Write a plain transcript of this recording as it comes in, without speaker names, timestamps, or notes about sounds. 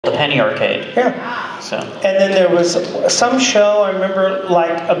the Penny Arcade. Yeah. So. And then there was some show, I remember,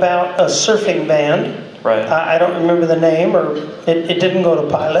 like about a surfing band. Right. I don't remember the name, or it didn't go to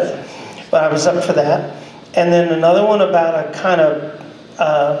pilot, but I was up for that. And then another one about a kind of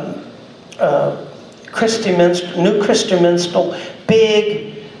new Christy Minstrel,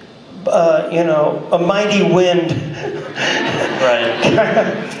 big, a mighty wind right. kind of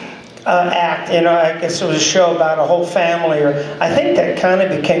act. I guess it was a show about a whole family, or I think that kind of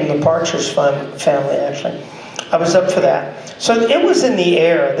became the Partridge Family, actually. I was up for that. So it was in the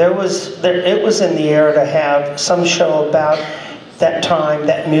air. It was in the air to have some show about that time,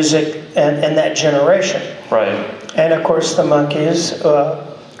 that music, and that generation. Right. And of course, the Monkees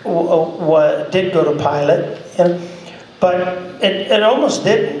did go to pilot, but it almost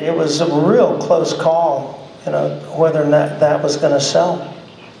didn't. It was a real close call, whether or not that was going to sell.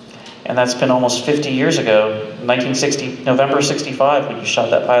 And that's been almost 50 years ago, November 65, when you shot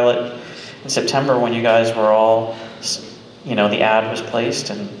that pilot. In September, when you guys were all, the ad was placed,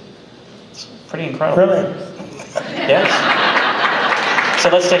 and it's pretty incredible. Really? Yes. So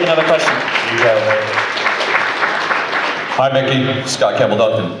let's take another question. You got it. Hi, Micky. Scott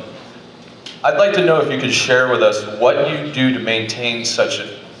Campbell-Duncan. I'd like to know if you could share with us what you do to maintain such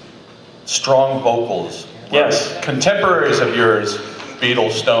strong vocals. Yes. Contemporaries of yours,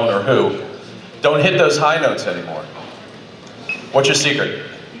 Beatles, Stone, or who, don't hit those high notes anymore. What's your secret?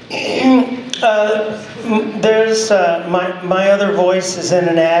 There's my other voice is in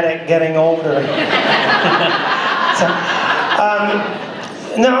an attic getting older.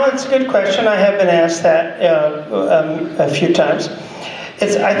 No, it's a good question. I have been asked that a few times.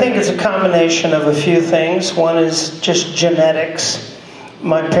 I think it's a combination of a few things. One is just genetics.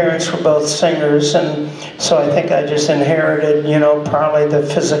 My parents were both singers, and so I think I just inherited, probably the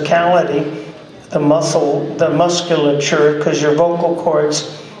physicality, the musculature, because your vocal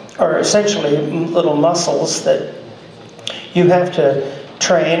cords are essentially little muscles that you have to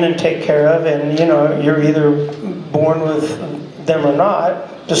train and take care of, and you're either born with them or not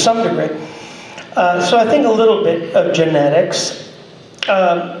to some degree. So I think a little bit of genetics.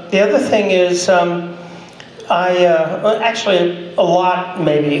 The other thing is actually a lot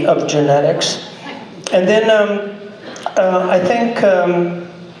maybe of genetics, and then I think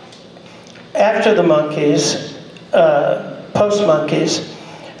after the Monkees, post Monkees,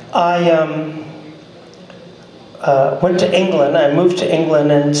 I went to England. I moved to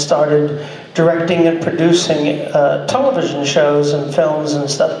England and started directing and producing television shows and films and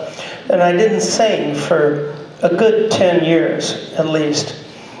stuff. And I didn't sing for a good 10 years, at least,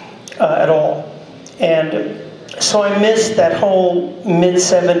 at all. And so I missed that whole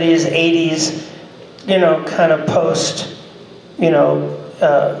mid-70s, 80s, kind of post,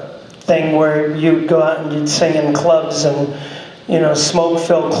 thing where you'd go out and you'd sing in clubs and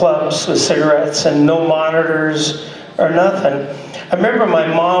smoke-filled clubs with cigarettes and no monitors or nothing. I remember my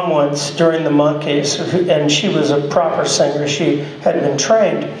mom once during the Monkees, and she was a proper singer. She had been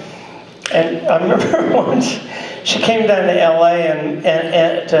trained. And I remember once she came down to L.A. and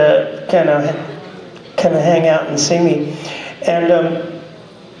to kind of hang out and see me. And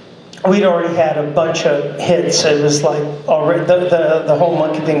we'd already had a bunch of hits. It was like already the whole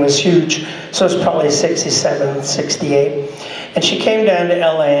Monkee thing was huge. So it was probably 67, 68. And she came down to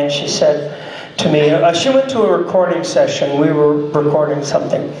LA and she said to me, she went to a recording session. We were recording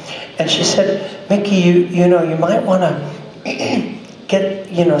something. And she said, Micky, you might want to get,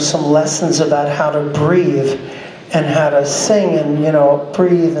 some lessons about how to breathe and how to sing and,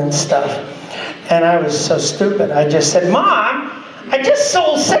 breathe and stuff. And I was so stupid. I just said, Mom, I just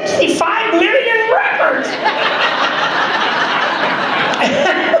sold 65 million records.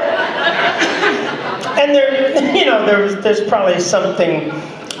 And there's probably something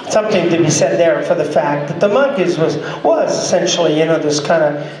to be said there for the fact that the Monkees was essentially, this kind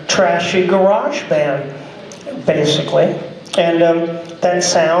of trashy garage band, basically. And that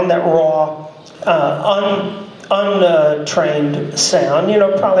sound, that raw, untrained sound,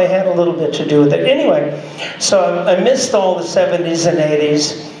 probably had a little bit to do with it. Anyway, so I missed all the 70s and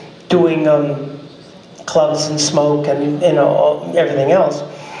 80s doing clubs and smoke and, everything else.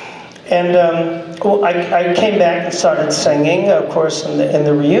 And I came back and started singing, of course, in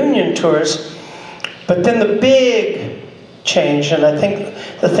the reunion tours. But then the big change, and I think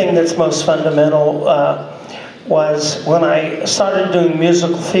the thing that's most fundamental was when I started doing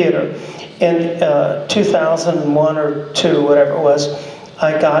musical theater in 2001 or 2, whatever it was.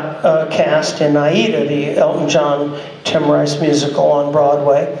 I got cast in Aida, the Elton John, Tim Rice musical on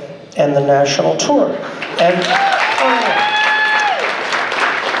Broadway, and the national tour.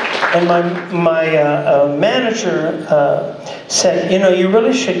 And my manager said, you know, you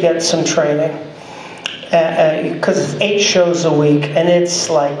really should get some training. Because it's 8 shows a week, and it's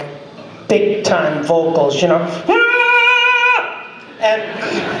like big time vocals, you know.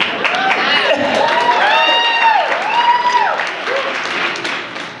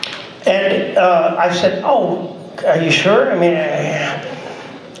 And I said, oh, are you sure? I mean,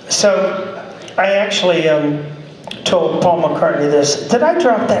 so I actually told Paul McCartney this. Did I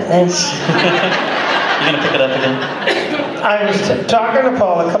drop that name? You're going to pick it up again? I was talking to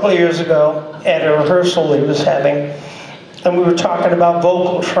Paul a couple of years ago at a rehearsal he was having, and we were talking about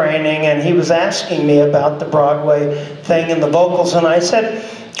vocal training, and he was asking me about the Broadway thing and the vocals, and I said,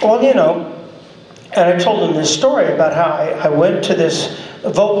 well, you know, and I told him this story about how I went to this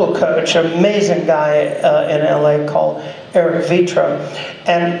vocal coach, amazing guy in LA called Eric Vitra,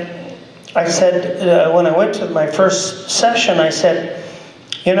 and I said, when I went to my first session, I said,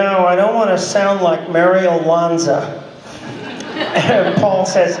 you know, I don't want to sound like Mario Lanza. And Paul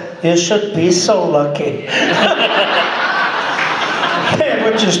says, you should be so lucky.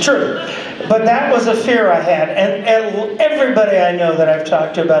 Which is true. But that was a fear I had. And everybody I know that I've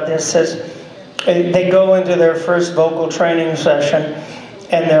talked to about this says they go into their first vocal training session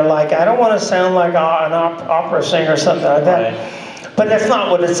and they're like, I don't want to sound like an opera singer or something like that. Right. But that's not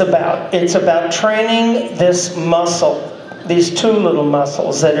what it's about. It's about training this muscle, these 2 little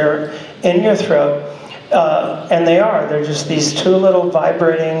muscles that are in your throat. And they're just these 2 little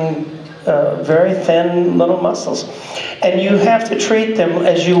vibrating, very thin little muscles. And you have to treat them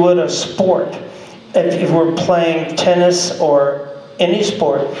as you would a sport. If you were playing tennis or any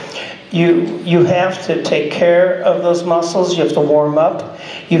sport, you have to take care of those muscles. You have to warm up.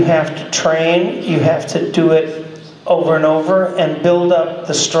 You have to train. You have to do it over and over and build up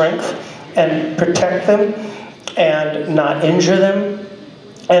the strength and protect them and not injure them.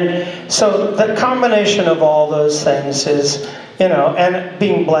 And so the combination of all those things is, you know, and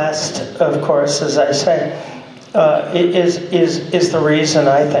being blessed, of course, as I say, is the reason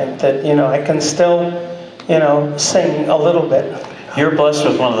I think that, you know, I can still, you know, sing a little bit. You're blessed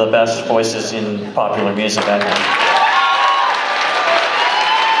with one of the best voices in popular music, I think.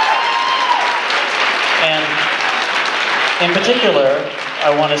 And in particular, I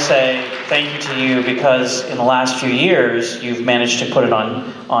want to say thank you to you because in the last few years, you've managed to put it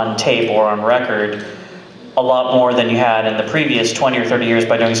on tape or on record a lot more than you had in the previous 20 or 30 years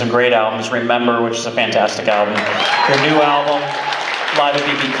by doing some great albums. Remember, which is a fantastic album. Your new album, Live at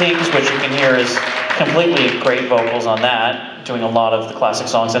B.B. King's, which you can hear is completely great vocals on that, doing a lot of the classic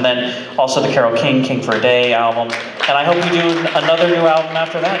songs. And then also the Carole King, King for a Day album. And I hope you do another new album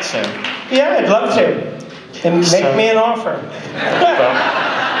after that soon. Yeah, I'd love to. And make me an offer. Well,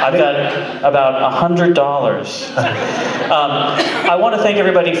 I've got about $100. I want to thank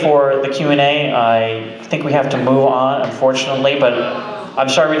everybody for the Q&A. I think we have to move on, unfortunately, but I'm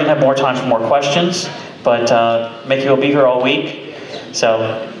sorry we didn't have more time for more questions. But Micky will be here all week,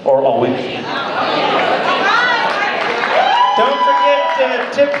 or all week. Don't forget to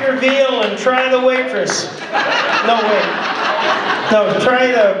tip your veal and try the waitress. No, wait. No, try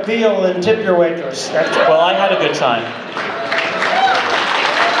the veal and tip your waitress. Well, I had a good time.